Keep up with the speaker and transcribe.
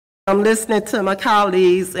I'm listening to my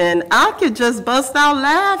colleagues, and I could just bust out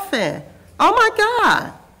laughing. Oh my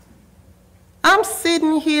God. I'm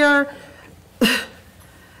sitting here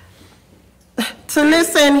to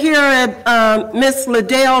listen here at Miss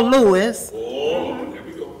Liddell Lewis,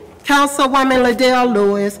 Councilwoman Liddell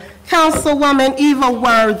Lewis, Councilwoman Eva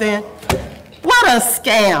Worthing. What a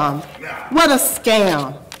scam. What a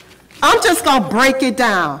scam. I'm just going to break it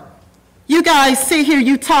down. You guys sit here,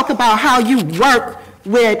 you talk about how you work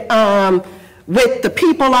with the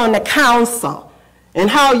people on the council and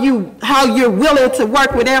how you're willing to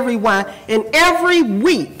work with everyone. And every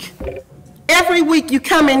week you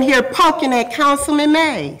come in here poking at Councilman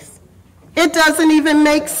Mays. It doesn't even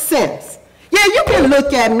make sense. Yeah, you can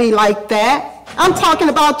look at me like that. I'm talking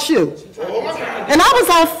about you. And I was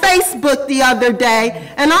on Facebook the other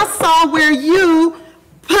day, and I saw where you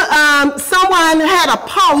put, someone had a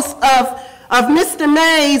post of Mr.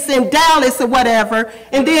 Mays in Dallas or whatever,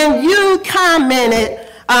 and then you commented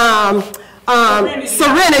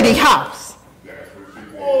Serenity House.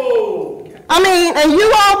 I mean, and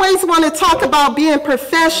you always want to talk about being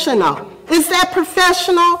professional. Is that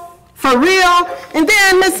professional? For real? And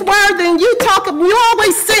then, Ms. Worthing, you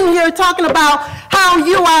always sitting here talking about how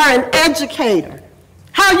you are an educator,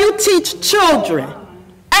 how you teach children.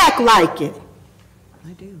 Act like it.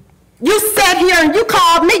 I do. You sat here and you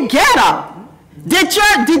called me ghetto. Did your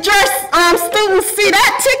students see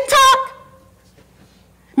that TikTok?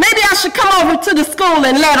 Maybe I should come over to the school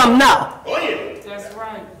and let them know. Oh yeah. That's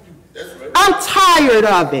right. That's right. I'm tired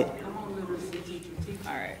of it. I'm on literacy teacher too.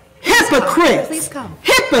 All right. Hypocrites. Please come.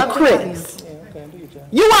 Hypocrites.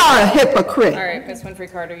 You are a hypocrite. All right, Ms.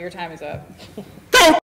 Winfrey Carter, your time is up. Thank